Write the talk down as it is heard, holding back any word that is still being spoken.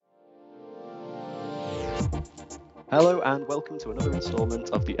Hello and welcome to another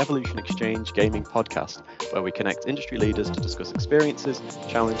instalment of the Evolution Exchange Gaming Podcast, where we connect industry leaders to discuss experiences,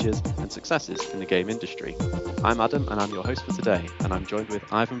 challenges and successes in the game industry. I'm Adam and I'm your host for today, and I'm joined with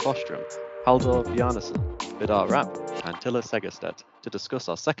Ivan Bostrom, Halldór Bjarnason, Vidar Rapp and Tilla Segerstedt to discuss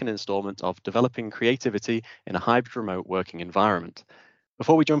our second instalment of developing creativity in a hybrid remote working environment.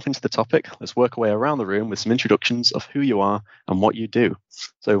 Before we jump into the topic, let's work our way around the room with some introductions of who you are and what you do.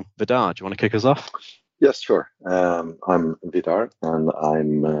 So Vidar, do you want to kick us off? Yes, sure. I'm Vidar, and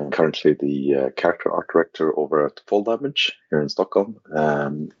I'm currently the character art director over at Fall Damage here in Stockholm,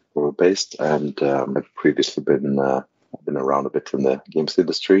 where we're based. And I've previously been around a bit in the games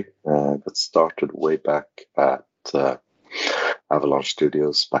industry. That started way back at Avalanche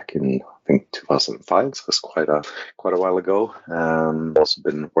Studios back in I think 2005. So it's quite a while ago. Also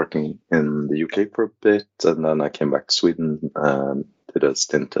been working in the UK for a bit, and then I came back to Sweden. Did a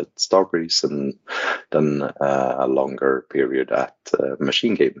stint at Starbreeze and then a longer period at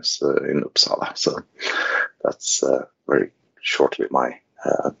Machine Games in Uppsala. So that's very shortly my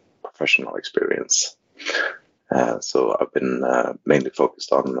professional experience. So I've been mainly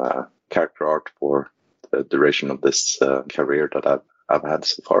focused on character art for the duration of this career that I've had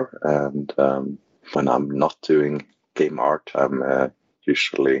so far. And when I'm not doing game art, I'm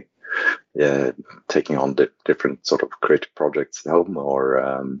usually taking on different sort of creative projects at home,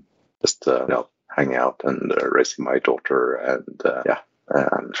 or just hanging out and raising my daughter, and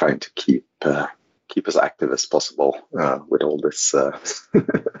I'm trying to keep as active as possible with all this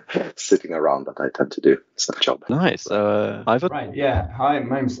sitting around that I tend to do. It's a job. Nice. Ivan? Right, yeah. Hi,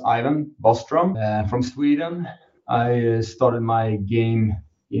 my name's Ivan Bostrom from Sweden. I started my game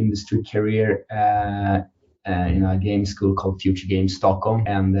industry career in a game school called Future Games Stockholm,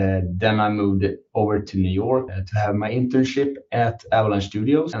 and then I moved over to New York to have my internship at Avalanche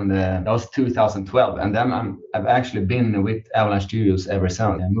Studios, and that was 2012. And then I've actually been with Avalanche Studios ever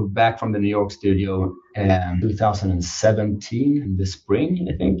since. I moved back from the New York studio in 2017 in the spring,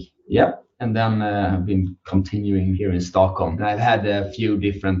 I think. Yeah. And then I've been continuing here in Stockholm. And I've had a few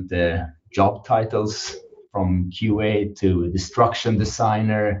different job titles, from QA to destruction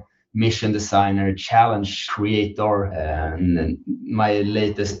designer, mission designer, challenge creator, and my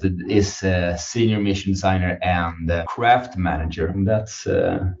latest is senior mission designer and craft manager. And that's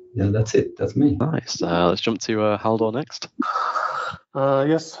it. That's me. Nice. Let's jump to Halldór next.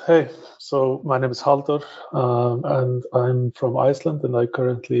 Yes. Hey. So my name is Halldór, and I'm from Iceland, and I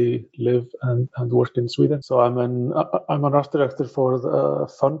currently live and work in Sweden. So I'm an art director for the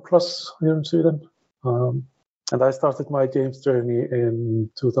FunPlus here in Sweden. And I started my games journey in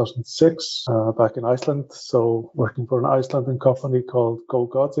 2006 back in Iceland. So working for an Icelandic company called Go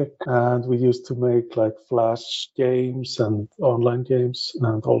Gothic. And we used to make like Flash games and online games,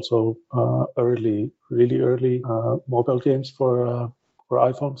 and also really early mobile games for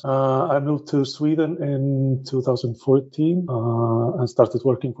iPhones. I moved to Sweden in 2014 and started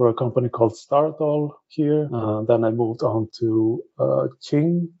working for a company called Stardoll here. Then I moved on to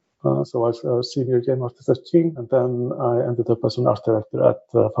King. So I was a senior game artist at King, and then I ended up as an art director at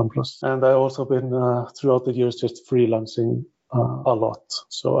FunPlus. And I've also been, throughout the years, just freelancing a lot.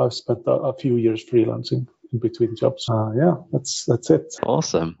 So I've spent a few years freelancing in between jobs. That's it.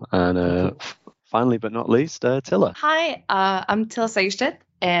 Awesome. And finally, but not least, Tilla. Hi, I'm Tilla Segerstedt,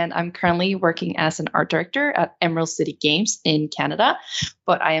 and I'm currently working as an art director at Emerald City Games in Canada,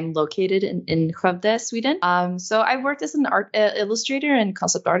 but I am located in Skövde, Sweden. So I worked as an art illustrator and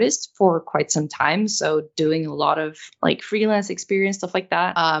concept artist for quite some time, so doing a lot of like freelance experience, stuff like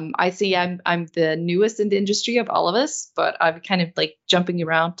that. I think I'm the newest in the industry of all of us, but I'm kind of like jumping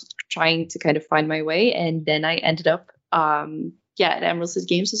around, trying to kind of find my way, and then I ended up at Emerald City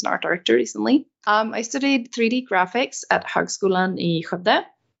Games as an art director recently. I studied 3D graphics at Högskolan i Skövde,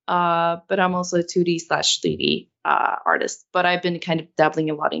 but I'm also a 2D/3D artist. But I've been kind of dabbling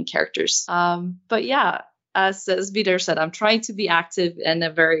a lot in characters. But yeah, as Vidar said, I'm trying to be active in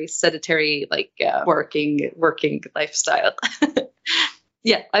a very sedentary, working lifestyle.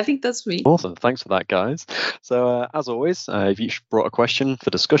 Yeah, I think that's me. Awesome. Thanks for that, guys. So as always, I've each brought a question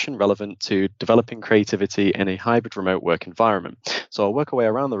for discussion relevant to developing creativity in a hybrid remote work environment. So I'll work our way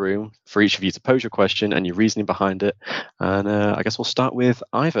around the room for each of you to pose your question and your reasoning behind it. And I guess we'll start with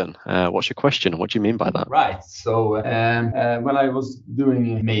Ivan. What's your question? What do you mean by that? Right. So when I was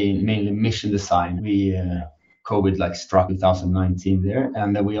doing mainly mission design, COVID struck 2019 there,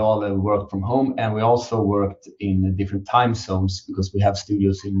 and then we all worked from home, and we also worked in different time zones because we have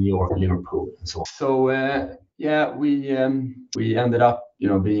studios in New York, Liverpool, and so on. So Yeah, we ended up,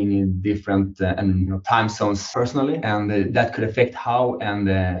 being in different time zones personally, and that could affect how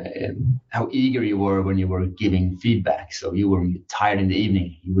eager you were when you were giving feedback. So you were tired in the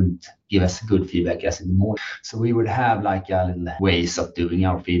evening, you wouldn't give us good feedback as in the morning. So we would have like a little ways of doing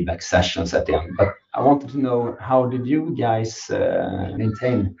our feedback sessions at the end. But I wanted to know, how did you guys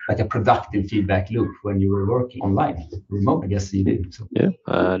maintain like a productive feedback loop when you were working online, remote? I guess you did. So. Yeah.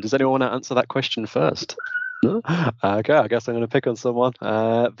 Does anyone want to answer that question first? No? Okay, I guess I'm going to pick on someone.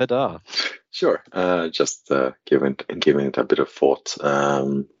 Vidar. Sure. Just giving it a bit of thought.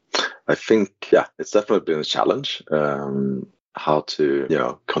 I think, it's definitely been a challenge. How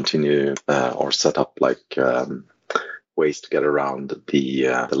to, continue or set up like ways to get around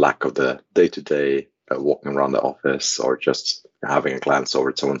the lack of the day-to-day walking around the office, or just having a glance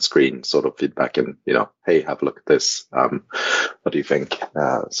over at someone's screen, sort of feedback and, hey, have a look at this. What do you think?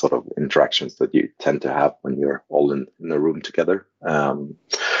 Sort of interactions that you tend to have when you're all in a room together. And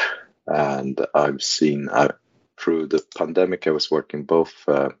I've seen through the pandemic, I was working both.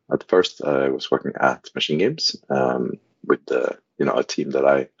 At first, I was working at Machine Games with a team that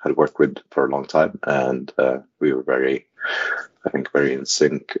I had worked with for a long time, and we were very in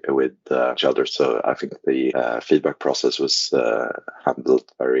sync with each other. So I think the feedback process was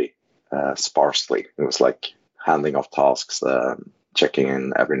handled very sparsely. It was like handing off tasks, checking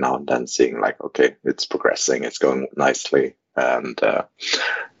in every now and then, seeing like, okay, it's progressing, it's going nicely, and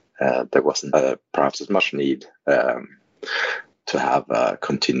there wasn't perhaps as much need to have a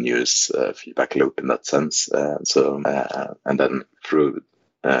continuous feedback loop in that sense. And then through,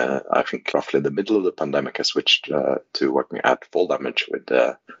 I think roughly the middle of the pandemic, I switched to working at Fall Damage with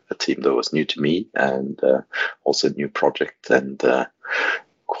a team that was new to me, and also a new project, and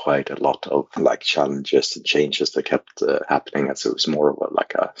quite a lot of like challenges and changes that kept happening, as it was more of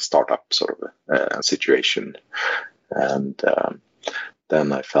a startup sort of situation. And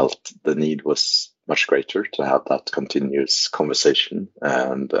then I felt the need was much greater to have that continuous conversation.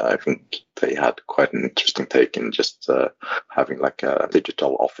 And I think they had quite an interesting take in just having like a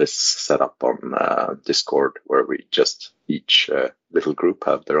digital office set up on Discord, where we just each little group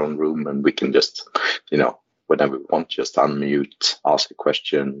have their own room, and we can just, whenever we want, just unmute, ask a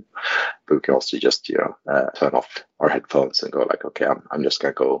question. But we can also just, turn off our headphones and go like, okay, I'm just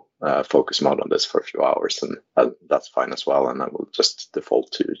going to go focus mode on this for a few hours, and that's fine as well. And I will just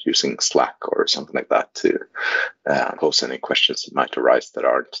default to using Slack or something like that to pose any questions that might arise that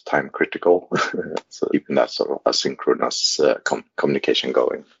aren't time critical. So keeping that sort of asynchronous communication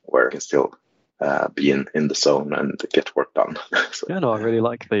going, where I can still be in the zone and get work done. So, I really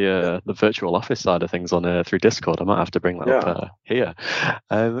like the virtual office side of things on through Discord. I might have to bring that up here.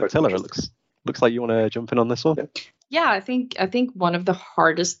 Tilla, it looks like you want to jump in on this one. Yeah, I think one of the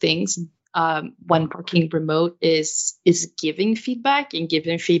hardest things when working remote is giving feedback, and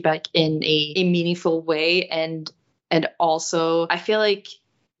giving feedback in a meaningful way, and also I feel like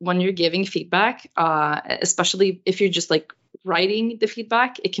when you're giving feedback, especially if you're just like writing the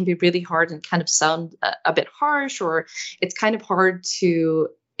feedback, it can be really hard and kind of sound a bit harsh, or it's kind of hard to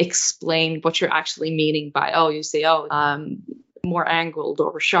explain what you're actually meaning by, you say, more angled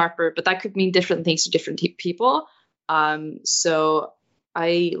or sharper, but that could mean different things to different people. So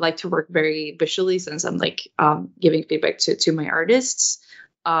I like to work very visually, since I'm like giving feedback to my artists.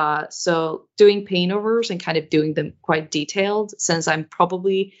 So doing paint overs and kind of doing them quite detailed, since I'm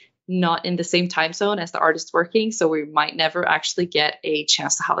probably not in the same time zone as the artist working, so we might never actually get a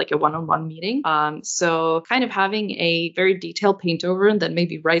chance to have like a one-on-one meeting. So kind of having a very detailed paint over, and then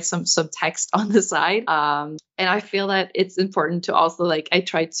maybe write some text on the side. And I feel that it's important to also like, I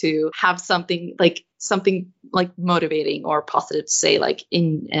try to have something like motivating or positive to say, like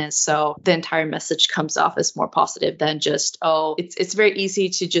so the entire message comes off as more positive than just, it's very easy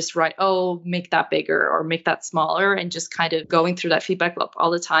to just write, make that bigger or make that smaller, and just kind of going through that feedback loop all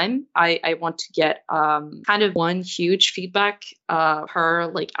the time. I want to get kind of one huge feedback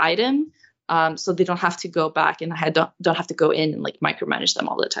per like item, so they don't have to go back, and I don't have to go in and like micromanage them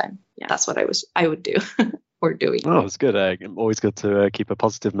all the time. Yeah, that's what I would do. Or doing. Oh, it's good. Always good to keep a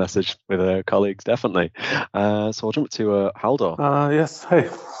positive message with colleagues, definitely. So I'll jump to Halldór. Yes, hey.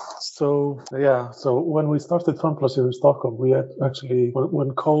 So when we started FunPlus here in Stockholm, we had actually, when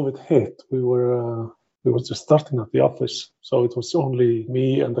COVID hit, we were just starting at the office. So it was only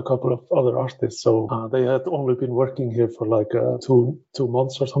me and a couple of other artists. So they had only been working here for like 2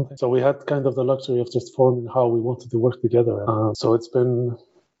 months or something. So we had kind of the luxury of just forming how we wanted to work together. So it's been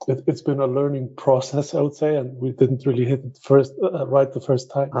a learning process, I would say, and we didn't really hit it right the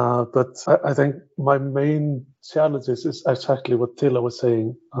first time. But I think my main challenge is exactly what Tilla was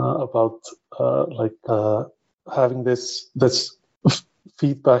saying about having this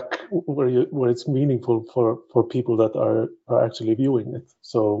feedback where it's meaningful for people that are actually viewing it.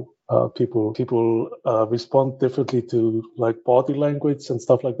 So people respond differently to like body language and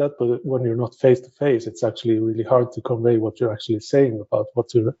stuff like that. But when you're not face to face, it's actually really hard to convey what you're actually saying about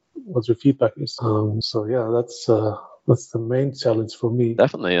what your feedback is. So yeah, that's the main challenge for me.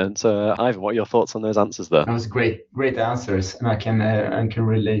 Definitely. And Ivan, what are your thoughts on those answers there? That was great answers, and I can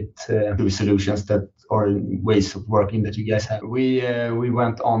relate to solutions that or ways of working that you guys have. We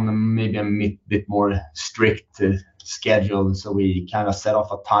went on maybe a bit more strict schedule, so we kind of set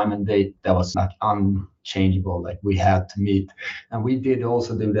off a time and date that was like unchangeable, like we had to meet, and we did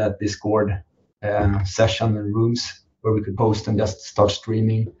also do that Discord session and rooms where we could post and just start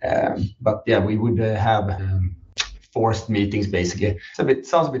streaming. But yeah, we would have forced meetings basically. So it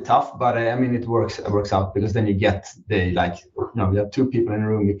sounds a bit tough, but I mean it works out, because then you get you have two people in a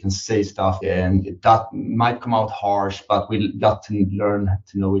room, you can say stuff, and that might come out harsh, but we got to learn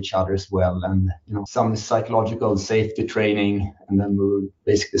to know each other as well, and some psychological safety training, and then we were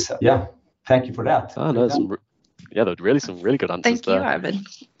basically said, yeah, thank you for that. Oh, no, some really good answers. Thank you, Ivan.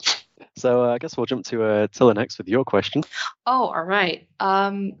 So I guess we'll jump to Tilla next with your question. Oh, all right.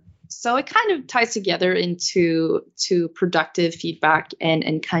 So it kind of ties together into productive feedback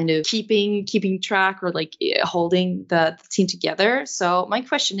and kind of keeping track or like holding the team together. So my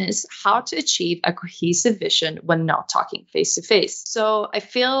question is how to achieve a cohesive vision when not talking face to face. So I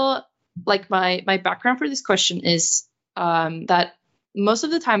feel like my background for this question is that most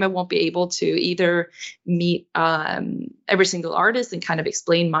of the time I won't be able to either meet every single artist and kind of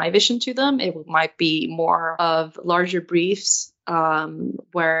explain my vision to them. It might be more of larger briefs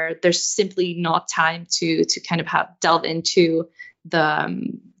where there's simply not time to kind of delve into the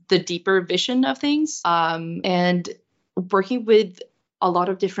deeper vision of things. And working with a lot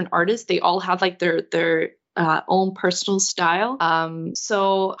of different artists, they all have like their own personal style.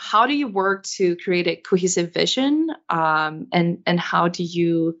 So how do you work to create a cohesive vision, and how do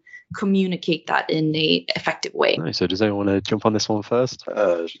you communicate that in a effective way? Nice. So does anyone want to jump on this one first?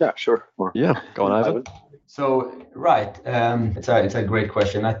 Yeah, sure. Yeah, go on, Ivan. So right, it's a great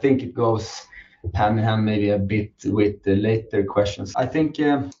question. I think it goes hand in hand maybe a bit with the later questions. I think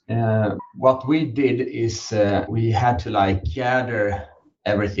what we did is we had to like gather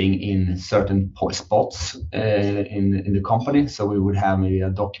everything in certain spots in the company. So we would have maybe a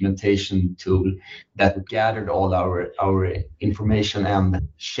documentation tool that gathered all our information and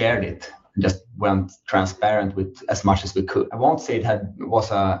shared it, and just went transparent with as much as we could. I won't say it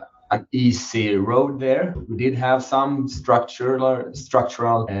was an easy road there. We did have some structural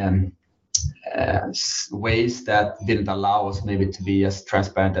ways that didn't allow us maybe to be as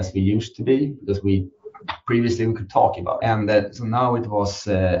transparent as we used to be, because previously we could talk about it. And so now it was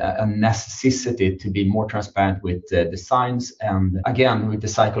a necessity to be more transparent with designs, and again with the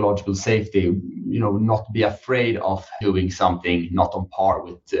psychological safety, not be afraid of doing something not on par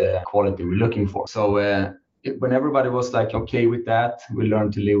with the quality we're looking for. So when everybody was like okay with that, we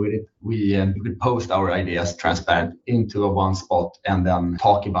learned to live with it. We could post our ideas transparent into one spot and then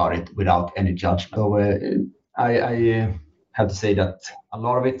talk about it without any judgment. So I have to say that a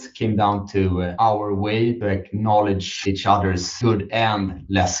lot of it came down to our way to acknowledge each other's good and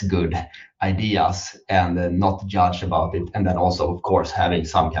less good ideas and not judge about it. And then also, of course, having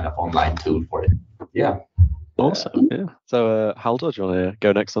some kind of online tool for it. Yeah. Awesome. Yeah. So, Halldór, do you want to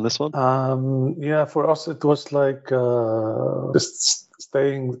go next on this one? Yeah, for us it was like just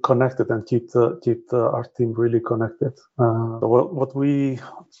staying connected and keep our team really connected. What we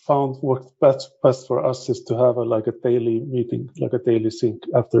found worked best for us is to have a daily meeting, like a daily sync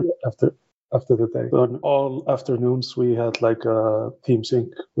after the day. So on all afternoons we had like a team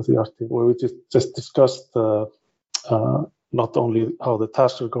sync with the art team where we just discussed not only how the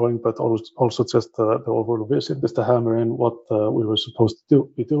tasks are going, but also just the overall vision, just to hammer in what we were supposed to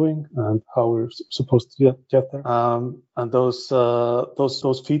be doing and how we're supposed to get there. And those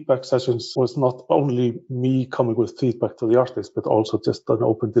feedback sessions was not only me coming with feedback to the artist, but also just an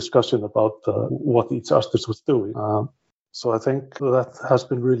open discussion about what each artist was doing. So I think that has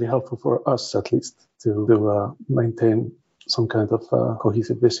been really helpful for us, at least, to maintain some kind of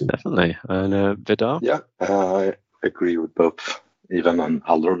cohesive vision. Definitely. And Vidar? Yeah, I agree with both Ivan and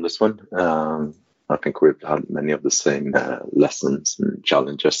Halldór on this one. I think we've had many of the same lessons and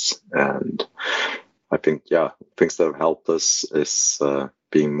challenges, and I think things that have helped us is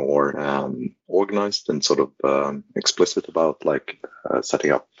being more organized and sort of explicit about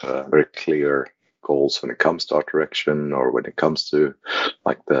setting up very clear goals when it comes to art direction, or when it comes to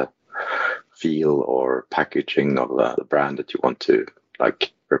like the feel or packaging of the brand that you want to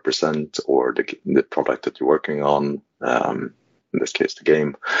represent, or the product that you're working on, in this case the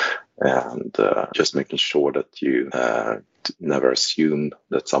game, and just making sure that you never assume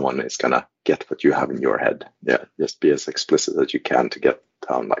that someone is gonna get what you have in your head. Yeah, just be as explicit as you can to get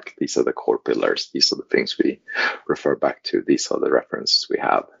down, like, these are the core pillars, these are the things we refer back to, these are the references we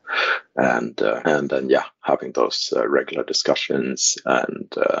have, and then having those regular discussions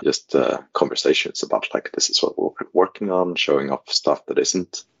and just conversations about, like, this is what we're working on, showing off stuff that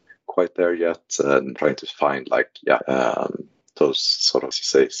isn't quite there yet, and trying to find, like, those sort of,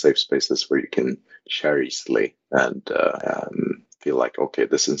 safe spaces where you can share easily and feel like, okay,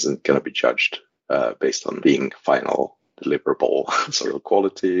 this isn't going to be judged based on being final deliverable sort of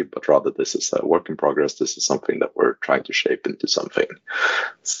quality, but rather this is a work in progress. This is something that we're trying to shape into something.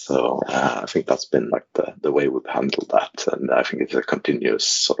 So I think that's been, like, the way we've handled that, and I think it's a continuous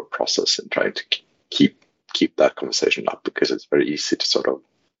sort of process in trying to keep that conversation up, because it's very easy to sort of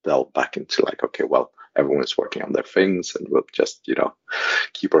delve back into, like, okay, well, everyone is working on their things, and we'll just,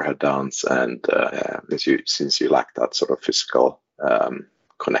 keep our head down. And since you lack that sort of physical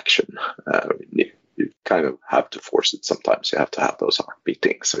connection, you kind of have to force it sometimes. You have to have those heart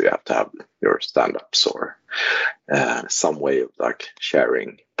meetings, so you have to have your stand-ups or some way of, like,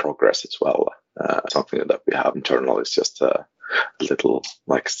 sharing progress as well. Something that we have internal is just a little,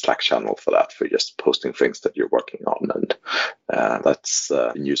 like, Slack channel for that, for just posting things that you're working on, and that's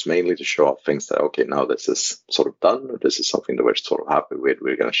used mainly to show off things that, okay, now this is sort of done, or this is something that we're sort of happy with,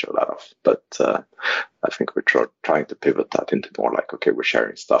 we're going to show that off. But I think we're trying to pivot that into more like, okay, we're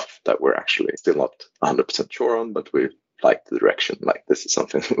sharing stuff that we're actually still not 100% sure on, but we like the direction, like, this is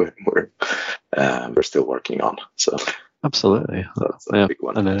something we're still working on. So absolutely, that's a big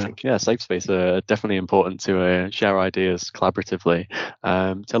one. And safe space are definitely important to share ideas collaboratively.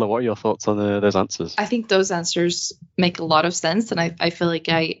 Tilla, what are your thoughts on those answers? I think those answers make a lot of sense, and I feel like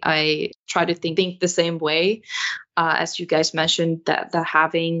I try to think the same way as you guys mentioned, that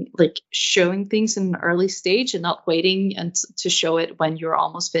having, like, showing things in an early stage and not waiting and to show it when you're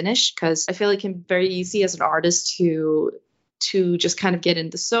almost finished, because I feel like it's very easy as an artist to just kind of get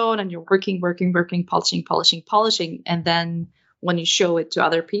in the zone, and you're working, polishing. And then when you show it to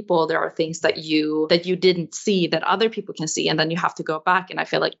other people, there are things that you didn't see that other people can see. And then you have to go back. And I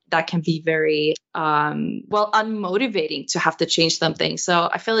feel like that can be very, unmotivating to have to change something. So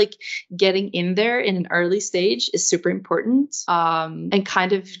I feel like getting in there in an early stage is super important, and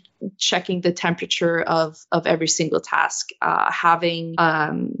kind of checking the temperature of every single task, having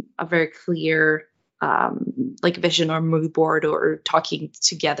a very clear like vision or mood board, or talking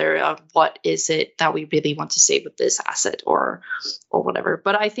together of what is it that we really want to say with this asset or whatever.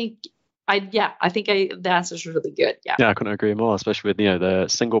 But I think the answer is really good. Yeah, I couldn't agree more, especially with the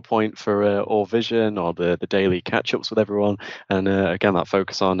single point for all vision, or the daily catch-ups with everyone, and again, that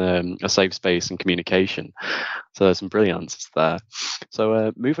focus on a safe space and communication. So there's some brilliant answers there.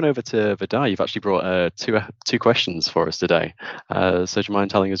 So moving over to Vidar, you've actually brought two questions for us today. So do you mind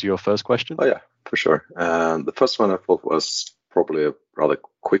telling us your first question? Oh yeah, for sure. The first one I thought was probably a rather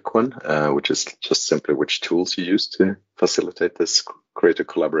quick one, which is just simply which tools you use to facilitate this creative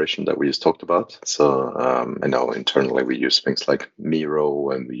collaboration that we just talked about. So I know internally we use things like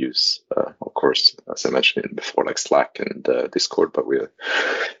Miro, and we use, of course, as I mentioned before, like Slack and Discord, but we're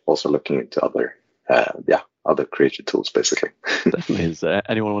also looking into other creative tools, basically. Definitely. Does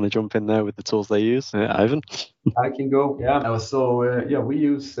anyone want to jump in there with the tools they use? Ivan? I can go. Yeah. So we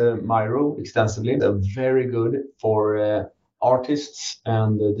use Miro extensively. They're very good for artists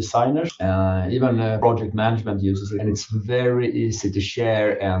and designers. Even project management uses it, and it's very easy to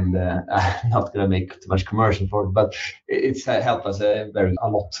share. And I'm not going to make too much commercial for it, but it's helped us a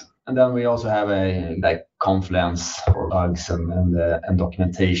lot. And then we also have a Confluence for bugs and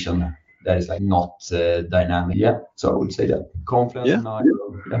documentation that is not dynamic. Yeah, so I would say that Confluence,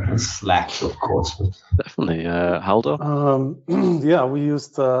 and Slack, of course. Definitely. Halldór? We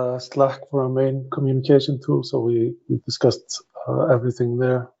used Slack for our main communication tool, so we discussed everything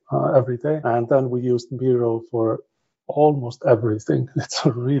there every day. And then we used Miro for almost everything. It's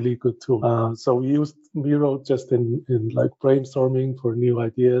a really good tool. So we used Miro just in like brainstorming for new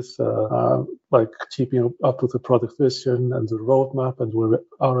ideas, like keeping up with the product vision and the roadmap and where we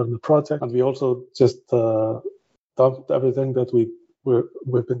are in the project. And we also just dumped everything that we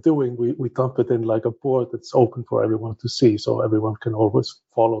we've been doing, we dump it in like a board that's open for everyone to see, so everyone can always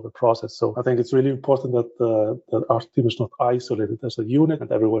follow the process. So I think it's really important that our team is not isolated as a unit,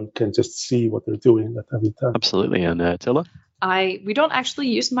 and everyone can just see what they're doing at every time. Absolutely. And Tilla? We don't actually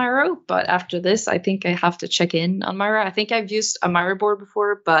use Miro, but after this, I think I have to check in on Miro. I think I've used a Miro board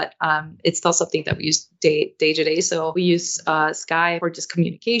before, but it's still something that we use day to day. So we use Sky for just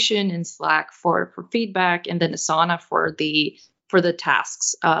communication and Slack for feedback, and then Asana for the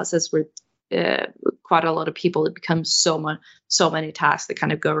tasks. Since we're quite a lot of people, it becomes so many tasks that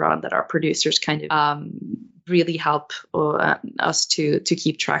kind of go around that our producers kind of really help us to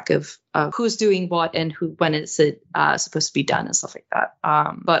keep track of who's doing what and when is it supposed to be done and stuff like that.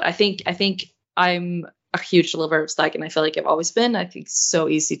 But I think I'm a huge lover of Slack, and I feel like I've always been. I think it's so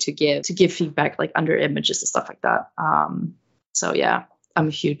easy to give feedback like under images and stuff like that. So yeah, I'm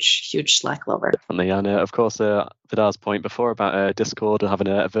a huge Slack lover. Definitely. And of course, Vidar's point before about Discord and having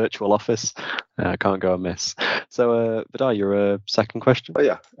a virtual office can't go amiss. So Vidar, your second question? Oh,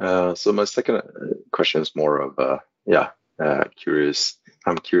 yeah. So my second question is more of curious.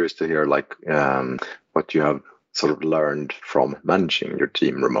 I'm curious to hear like what you have sort of learned from managing your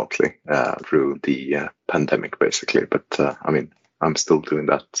team remotely through the pandemic, basically. But I mean, I'm still doing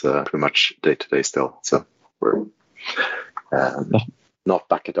that pretty much day to day still. So we're not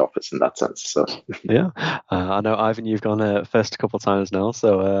back at the office in that sense. So yeah, I know Ivan, you've gone first a couple of times now.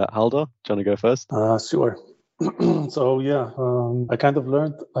 So Halldór, do you want to go first? Sure. So yeah, I kind of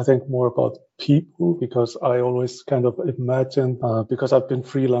learned, I think, more about people, because I always kind of imagined, because I've been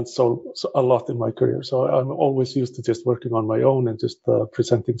freelance so a lot in my career. So I'm always used to just working on my own and just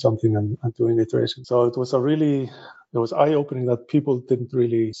presenting something and doing iterations. So it was eye-opening that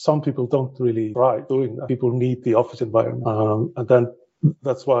some people don't really try doing that. People need the office environment. And then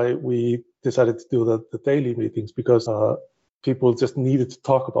that's why we decided to do the daily meetings, because people just needed to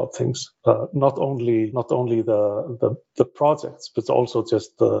talk about things, not only the projects, but also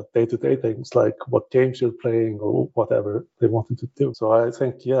just the day-to-day things, like what games you're playing or whatever they wanted to do. So I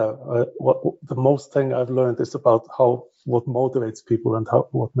think, what the most thing I've learned is about what motivates people and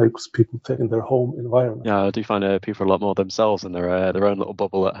what makes people tick in their home environment. Yeah, I do find people a lot more themselves in their own little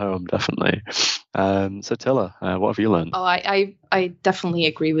bubble at home, definitely. So Tilla, what have you learned? Oh, I definitely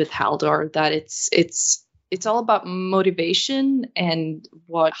agree with Halldór that it's all about motivation and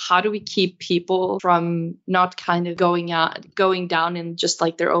how do we keep people from not kind of going down in just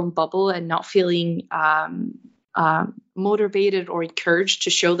like their own bubble and not feeling motivated or encouraged to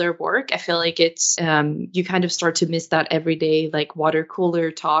show their work. I feel like it's you kind of start to miss that everyday like water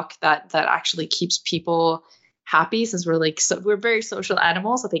cooler talk that actually keeps people happy, since we're very social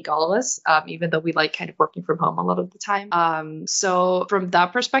animals, I think, all of us, even though we like kind of working from home a lot of the time. So from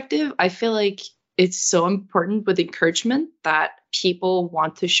that perspective, I feel like it's so important with encouragement that people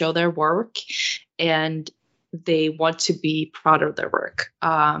want to show their work and they want to be proud of their work.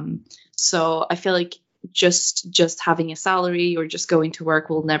 So I feel like just having a salary or just going to work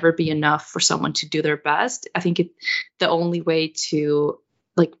will never be enough for someone to do their best. I think the only way to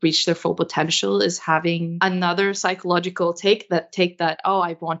like reach their full potential is having another psychological take that, oh,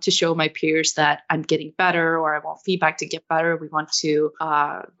 I want to show my peers that I'm getting better, or I want feedback to get better. We want to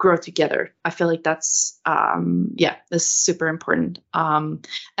grow together. I feel like that's super important. And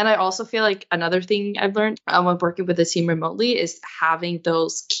I also feel like another thing I've learned when working with the team remotely is having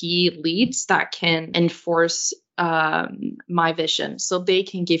those key leads that can enforce my vision, so they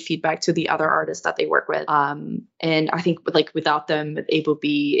can give feedback to the other artists that they work with. And I think like without them, it would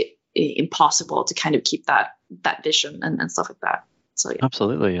be impossible to kind of keep that vision and stuff like that. So yeah.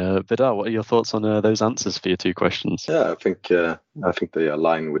 Absolutely. Vidar, what are your thoughts on those answers for your two questions? Yeah, I think they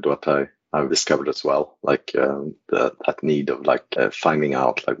align with what I've discovered as well. Like that need of like finding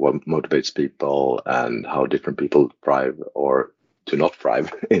out like what motivates people and how different people thrive or do not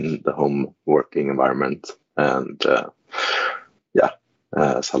thrive in the home working environment. And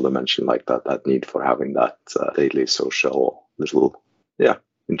as Halldór mentioned, like that need for having that daily social little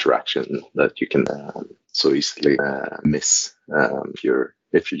interaction that you can so easily miss if you're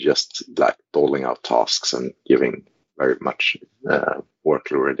just like doling out tasks and giving very much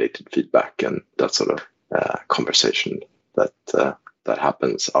work related feedback and that sort of conversation that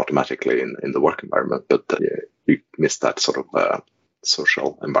happens automatically in the work environment, but you miss that sort of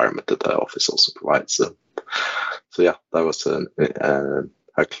social environment that the office also provides. So yeah, that was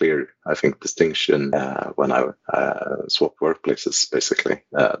a clear, I think, distinction when I swapped workplaces, basically,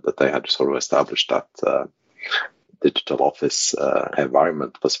 that they had sort of established that digital office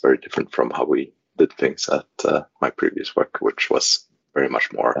environment was very different from how we did things at my previous work, which was very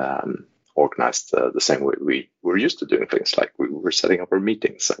much more organized the same way we were used to doing things. Like we were setting up our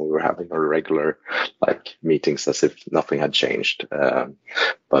meetings and we were having our regular like meetings as if nothing had changed.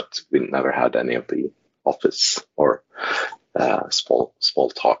 But we never had any of the office or small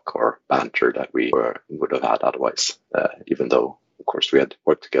talk or banter that we would have had otherwise, even though of course we had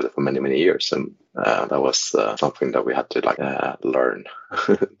worked together for many years, and that was something that we had to learn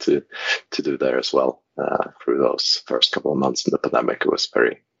to do there as well. Through those first couple of months in the pandemic, it was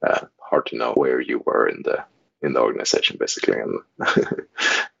very hard to know where you were in the organization, basically, and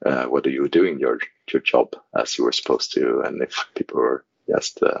whether you were doing your job as you were supposed to, and if people were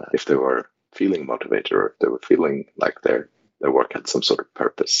if they were feeling motivated, or if they were feeling like their work had some sort of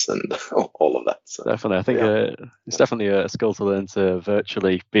purpose, and all of that. So, definitely, I think it's definitely a skill to learn to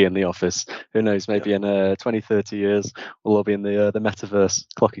virtually be in the office. Who knows, maybe in 20, 30 years, we'll all be in the metaverse,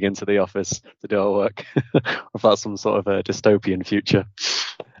 clocking into the office to do our work. Or if that's some sort of a dystopian future.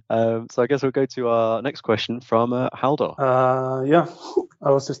 So I guess we'll go to our next question from Halldór.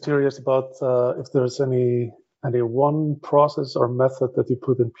 I was just curious about if there's any one process or method that you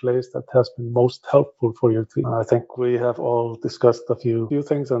put in place that has been most helpful for your team. I think we have all discussed a few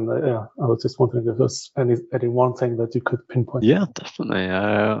things, and I was just wondering if there's any one thing that you could pinpoint. Yeah, definitely.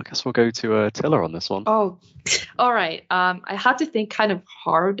 I guess we'll go to Tilla on this one. Oh, all right. I had to think kind of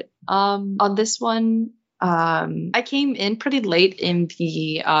hard on this one. I came in pretty late in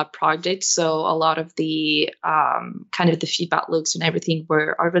the project, so a lot of the kind of the feedback loops and everything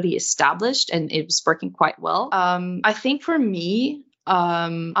were already established, and it was working quite well. I think for me,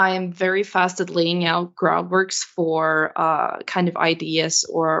 I am very fast at laying out groundworks for kind of ideas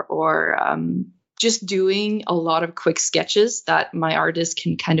or just doing a lot of quick sketches that my artists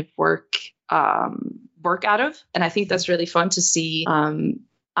can kind of work out of, and I think that's really fun to see.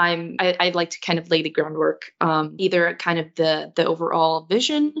 I like to kind of lay the groundwork, either kind of the overall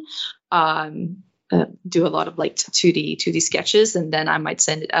vision, do a lot of like 2D sketches, and then I might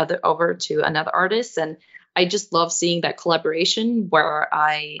send it over to another artist. And I just love seeing that collaboration where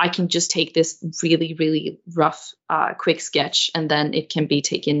I can just take this really, really rough, quick sketch, and then it can be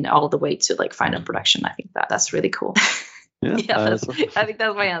taken all the way to like final production. I think that's really cool. Yeah, I think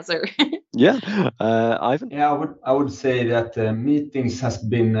that's my answer. Yeah, Ivan. Yeah, I would say that meetings has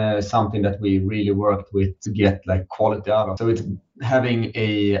been something that we really worked with to get like quality out of. So it's having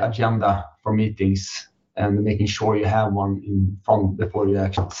a agenda for meetings and making sure you have one in front before you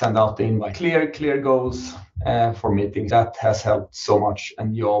actually send out the invite. Clear goals for meetings. That has helped so much,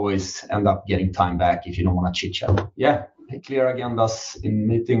 and you always end up getting time back if you don't want to chit chat. Yeah. Clear agendas in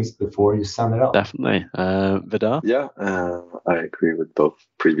meetings before you send it out. Definitely. Vidar? Yeah, I agree with both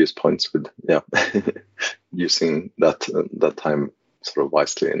previous points with using that time sort of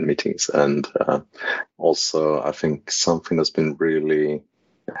wisely in meetings. And also I think something that's been really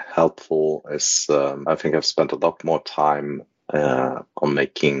helpful is I think I've spent a lot more time on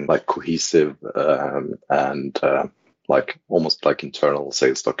making like cohesive and like almost like internal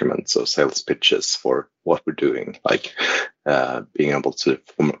sales documents or sales pitches for what we're doing, like being able to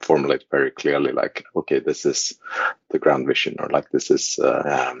formulate very clearly, like, okay, this is the grand vision, or like this is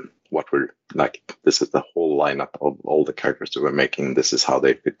what we're like, this is the whole lineup of all the characters that we're making, this is how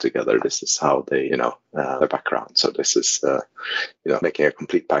they fit together, this is how they, their background. So this is making a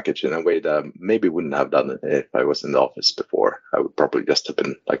complete package in a way that maybe wouldn't have done it if I was in the office before. I would probably just have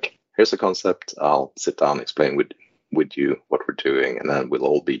been like, here's the concept, I'll sit down, explain with you what we're doing, and then we'll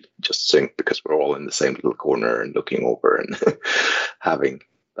all be just synced because we're all in the same little corner and looking over and having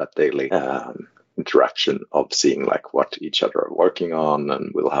that daily interaction of seeing like what each other are working on,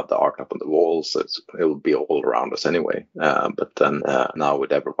 and we'll have the art up on the walls, so it'll be all around us anyway. But then now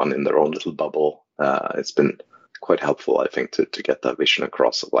with everyone in their own little bubble, it's been quite helpful, I think, to get that vision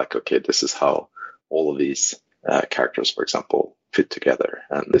across of like, okay, this is how all of these characters, for example, fit together,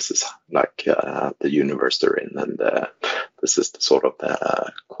 and this is like the universe they're in, and this is the sort of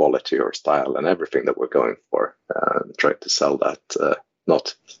quality or style and everything that we're going for. Try to sell that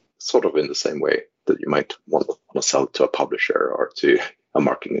not sort of in the same way that you might want to sell it to a publisher or to a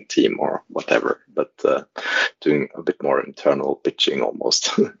marketing team or whatever, but doing a bit more internal pitching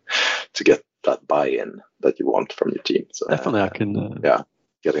almost to get that buy-in that you want from your team. So definitely, I can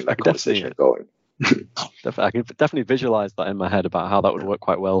getting that conversation going. Definitely, I can definitely visualize that in my head about how that would work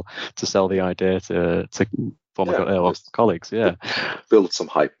quite well to sell the idea to former colleagues. Yeah, build some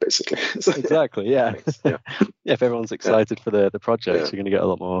hype, basically. Exactly. Yeah. If everyone's excited for the project, you're going to get a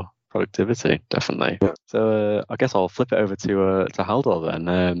lot more productivity. Definitely. Yeah. So I guess I'll flip it over to Halldór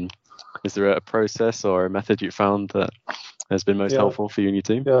then. Is there a process or a method you found that has been most helpful for you and your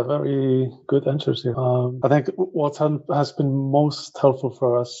team? Yeah, very good answers here. I think what has been most helpful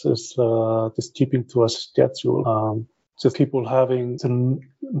for us is just keeping to a schedule. Just people having to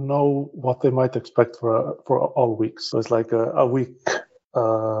know what they might expect for all weeks. So it's like a week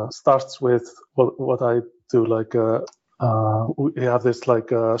starts with what I do. Like we have this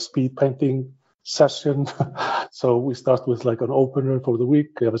like speed painting session. So we start with like an opener for the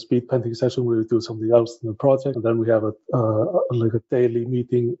week. We have a speed painting session where we do something else in the project, and then we have like a daily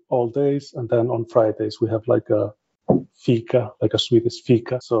meeting all days, and then on Fridays we have like a fika, like a Swedish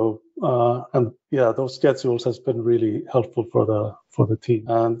fika. So and yeah, those schedules has been really helpful for the team.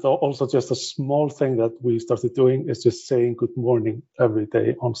 And also just a small thing that we started doing is just saying good morning every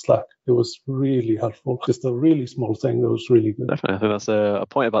day on Slack. It was really helpful. Just a really small thing that was really good. Definitely, I think that's a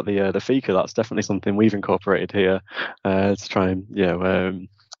point about the fika. That's definitely something we've incorporated here to try and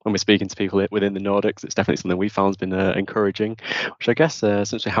when we're speaking to people within the Nordics, it's definitely something we found has been encouraging, which I guess,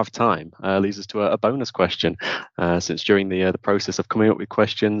 since we have time, leads us to a bonus question. Since during the process of coming up with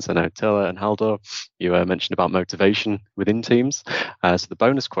questions, I know Tilla and Halldór, you mentioned about motivation within teams. So the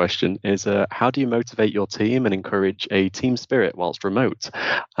bonus question is, how do you motivate your team and encourage a team spirit whilst remote?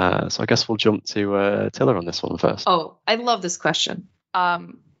 So I guess we'll jump to Tilla on this one first. Oh, I love this question.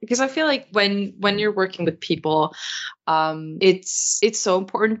 Because I feel like when you're working with people, it's so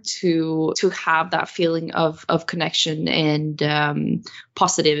important to have that feeling of connection and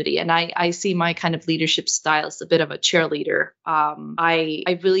positivity. And I see my kind of leadership style as a bit of a cheerleader.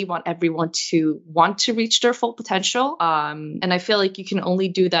 I really want everyone to want to reach their full potential. And I feel like you can only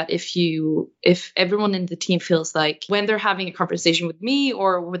do that if everyone in the team feels like when they're having a conversation with me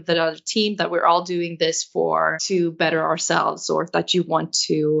or with the other team that we're all doing this to better ourselves, or that you want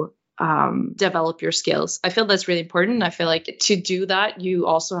to develop your skills. I feel that's really important. I feel like to do that, you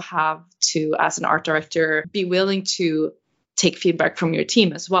also have to, as an art director, be willing to take feedback from your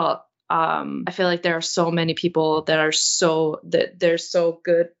team as well. I feel like there are so many people that they're so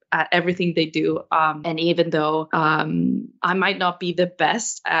good at everything they do. And even though I might not be the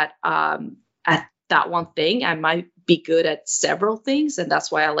best at that one thing, I might be good at several things, and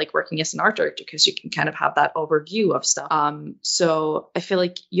that's why I like working as an art director, because you can kind of have that overview of stuff. So I feel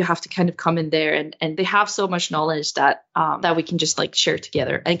like you have to kind of come in there, and they have so much knowledge that we can just like share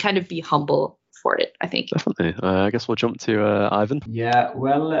together and kind of be humble for it, I think. Definitely. I guess we'll jump to Ivan. Yeah,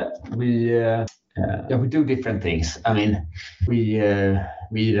 well, we do different things. I mean, we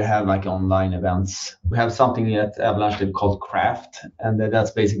either have like online events. We have something at Avalanche called Craft, and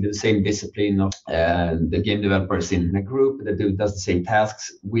that's basically the same discipline of the game developers in a group that does the same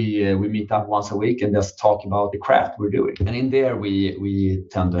tasks. We meet up once a week and just talk about the craft we're doing. And in there, we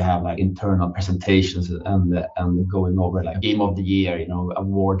tend to have like internal presentations and going over like game of the year,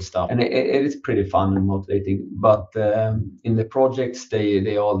 award stuff. And it is pretty fun and motivating. But in the projects,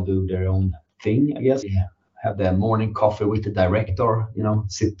 they all do their own thing, I guess. Yeah. Have the morning coffee with the director,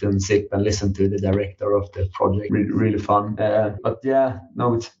 sit and sip and listen to the director of the project. Really, really fun. But yeah,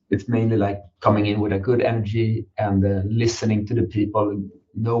 no, it's mainly like coming in with a good energy and listening to the people,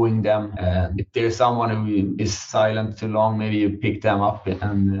 knowing them. If there's someone who is silent too long, maybe you pick them up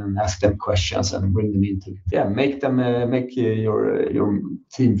and ask them questions and bring them into. Yeah, make your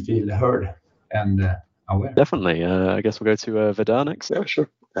team feel heard and aware. Definitely. I guess we'll go to Vidar next. Yeah,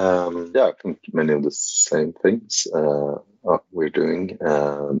 sure. I think many of the same things we're doing.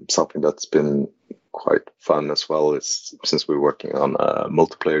 Something that's been quite fun as well is, since we're working on a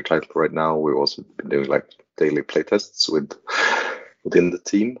multiplayer title right now, we've also been doing like daily playtests within the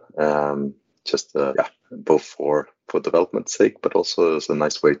team. Both for development's sake, but also as a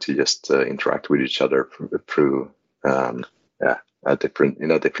nice way to just interact with each other through a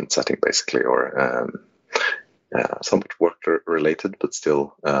different setting, basically, or somewhat work related, but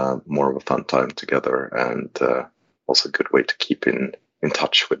still more of a fun time together, and also a good way to keep in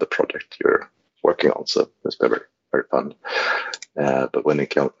touch with the project you're working on. So it's very, very fun. But when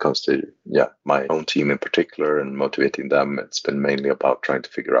it comes to my own team in particular and motivating them, it's been mainly about trying to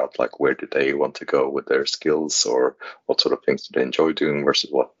figure out like where do they want to go with their skills, or what sort of things do they enjoy doing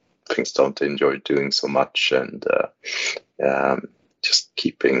versus what things don't they enjoy doing so much, and just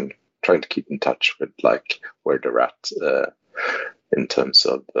trying to keep in touch with like where they're at in terms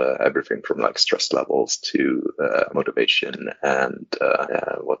of everything from like stress levels to motivation and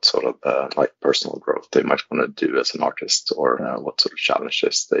what sort of like personal growth they might want to do as an artist, or what sort of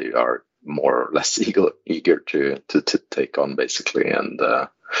challenges they are more or less eager to take on, basically. And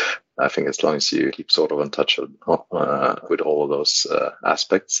I think as long as you keep sort of in touch with all of those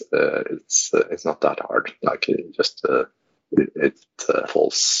aspects, it's not that hard. Like, just it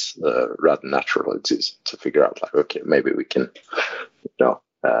falls rather natural to figure out like, okay, maybe we can,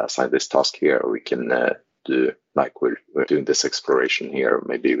 assign this task here, or we can do like we're doing this exploration here.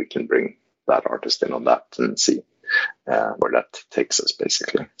 Maybe we can bring that artist in on that and see where that takes us,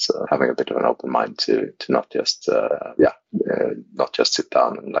 basically. So having a bit of an open mind to not just not just sit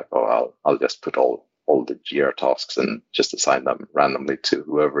down and like, oh, I'll just put all the GR tasks and just assign them randomly to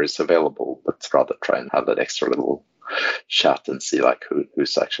whoever is available, but rather try and have that extra little chat and see like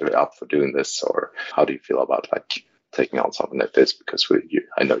who's actually up for doing this, or how do you feel about like taking on something like this, because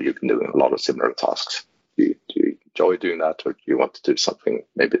I know you've been doing a lot of similar tasks. Do you enjoy doing that, or do you want to do something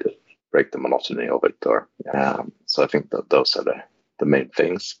maybe to break the monotony of it? Or so I think that those are the main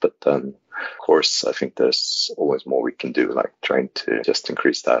things. But then, of course, I think there's always more we can do, like trying to just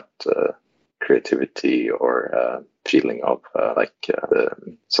increase that creativity or feeling of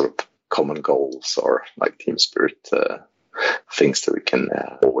the sort of common goals or like team spirit things that we can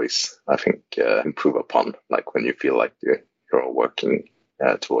always, I think, improve upon. Like when you feel like you're all working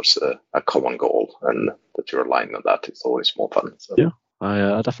towards a common goal and that you're aligned on that, it's always more fun. So. Yeah.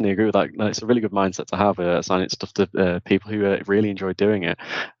 I definitely agree with that. It's a really good mindset to have, assigning stuff to people who really enjoy doing it.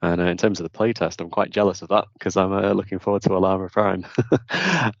 And in terms of the playtest, I'm quite jealous of that because I'm looking forward to Alarma Prime.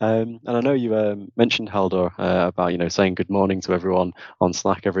 And I know you mentioned, Halldór, about saying good morning to everyone on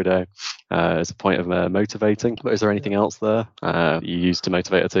Slack every day as a point of motivating. But is there anything else there you use to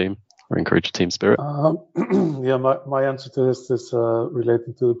motivate a team or encourage a team spirit? Yeah, my answer to this is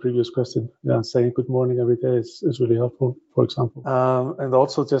relating to the previous question. Yeah, saying good morning every day is really helpful, for example. And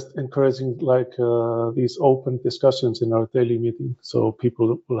also just encouraging like these open discussions in our daily meeting, so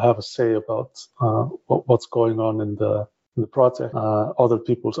people will have a say about what's going on in the project, other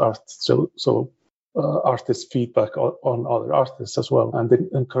people's art. So artist feedback on other artists as well, and then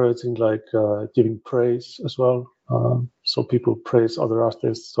encouraging like giving praise as well. So people praise other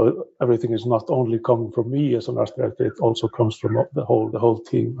artists. So everything is not only coming from me as an art director; it also comes from the whole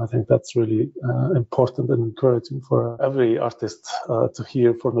team. I think that's really important and encouraging for every artist to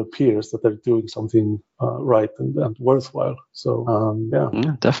hear from their peers that they're doing something right and worthwhile. So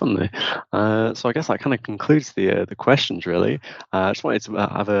yeah, definitely. So I guess that kind of concludes the questions. Really, I just wanted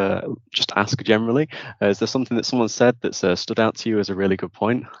to just ask generally. Is there something that someone said that's stood out to you as a really good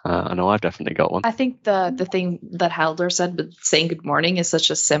point? I know I've definitely got one. I think the thing that Halldór said with saying good morning is such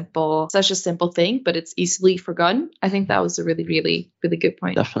a simple thing, but it's easily forgotten. I think that was a really, really, really good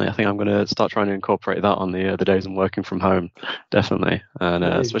point. Definitely. I think I'm going to start trying to incorporate that on the days I'm working from home. Definitely. And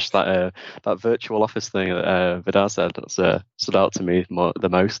especially that virtual office thing that Vidar said, that's stood out to me the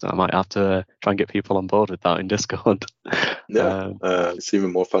most. I might have to try and get people on board with that in Discord. Yeah, it's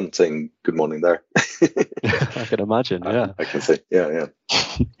even more fun saying good morning there. I can imagine, yeah. I can say, yeah.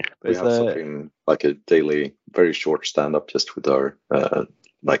 We have something like a daily, very short stand-up just with our either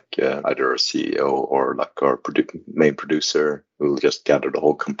our CEO or like our main producer, who will just gather the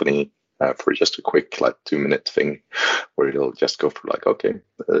whole company for just a quick 2-minute thing where he'll just go for like, okay,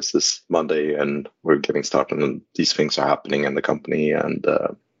 this is Monday and we're getting started and these things are happening in the company and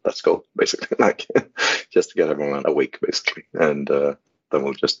let's go, basically, like just to get everyone awake, basically. And then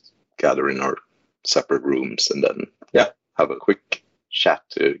we'll just gather in our separate rooms and then have a quick chat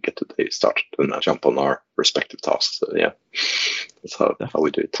to get the day started and jump on our respective tasks. So that's how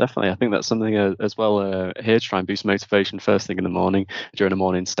we do it. Definitely. I think that's something as well here to try and boost motivation first thing in the morning during a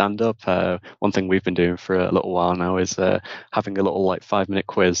morning stand-up. One thing we've been doing for a little while now is having a little 5-minute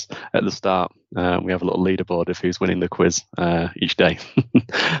quiz at the start. We have a little leaderboard of who's winning the quiz each day.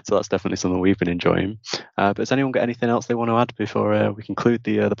 So that's definitely something we've been enjoying. But has anyone got anything else they want to add before we conclude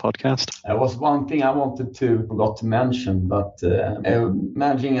the podcast? There was one thing I forgot to mention, but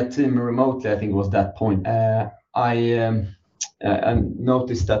managing a team remotely, I think was that point. I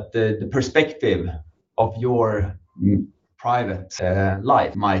noticed that the perspective of your private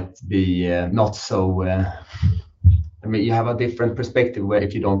life might be not so... you have a different perspective where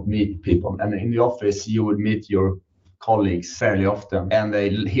if you don't meet people. And in the office, you would meet your colleagues fairly often, and they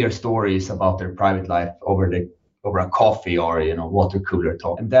hear stories about their private life over a coffee or water cooler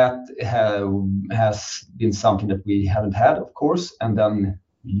talk. And that has been something that we haven't had, of course. And then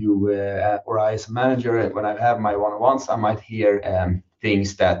you or I as a manager, when I have my one-on-ones, I might hear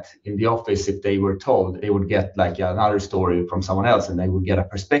things that in the office, if they were told, they would get another story from someone else and they would get a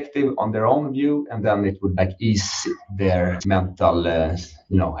perspective on their own view, and then it would ease their mental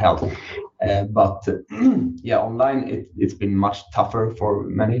health. But online it's been much tougher for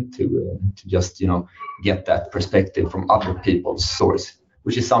many to just get that perspective from other people's stories,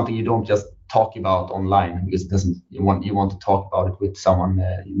 which is something you don't just talk about online because you want to talk about it with someone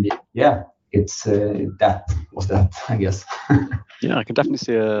you meet. Yeah, that was that, I guess. Yeah, I can definitely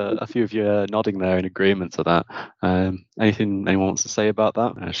see a few of you nodding there in agreement to that. Anything anyone wants to say about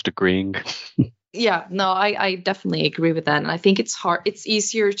that? Just agreeing. Yeah, no, I definitely agree with that. And I think it's hard. It's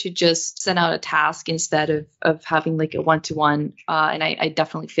easier to just send out a task instead of having like a one-to-one. And I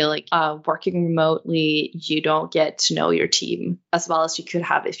definitely feel like working remotely, you don't get to know your team as well as you could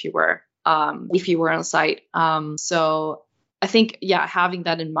have if you were on site. So I think, yeah, having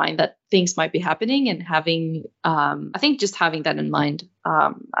that in mind that things might be happening and having that in mind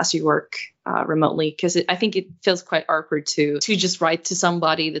as you work remotely, because I think it feels quite awkward to just write to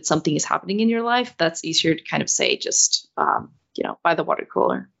somebody that something is happening in your life. That's easier to kind of say just, by the water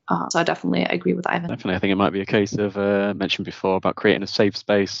cooler. So I definitely agree with Ivan. Definitely. I think it might be a case of mentioned before about creating a safe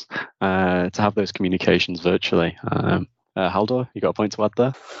space to have those communications virtually. Halldór, you got a point to add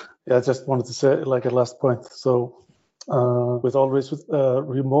there? Yeah, I just wanted to say like a last point. So with always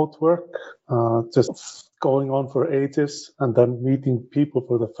remote work, just going on for ages and then meeting people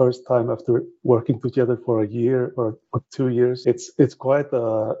for the first time after working together for a year or 2 years, it's quite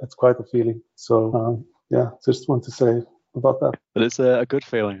a feeling. So just want to say about that. But it's a good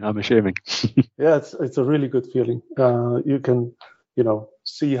feeling, I'm assuming. Yeah, it's a really good feeling. You can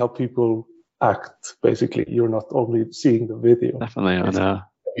see how people act. Basically, you're not only seeing the video. Definitely, I know.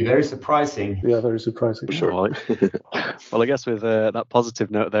 Very surprising. Yeah, very surprising. For sure. Well, I guess with that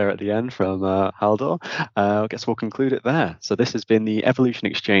positive note there at the end from Halldór, I guess we'll conclude it there. So this has been the Evolution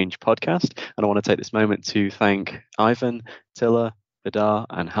Exchange podcast, and I want to take this moment to thank Ivan, Tilla, Vidar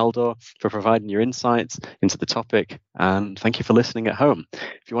and Halldór for providing your insights into the topic, and thank you for listening at home.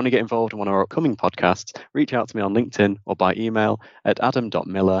 If you want to get involved in one of our upcoming podcasts, reach out to me on LinkedIn or by email at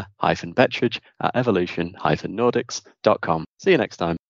adam.miller-bettridge@evolution-nordics.com. See you next time.